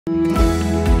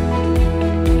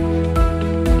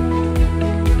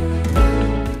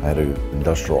had an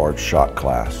industrial arts shop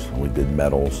class. We did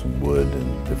metals and wood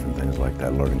and different things like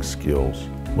that, learning skills.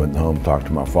 Went home, talked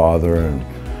to my father,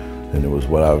 and it was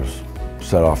what I was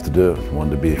set off to do. I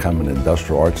wanted to become an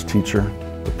industrial arts teacher.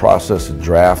 The process of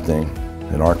drafting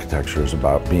in architecture is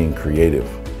about being creative,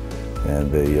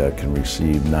 and they can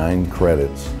receive 9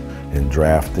 credits in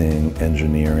drafting,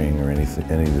 engineering, or any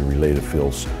of the related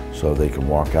fields, so they can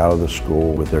walk out of the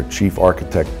school with their chief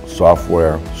architect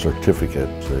software certificate.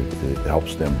 So it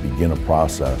helps them begin a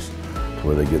process to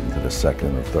where they get into the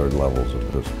second or third levels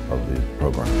of the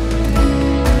program.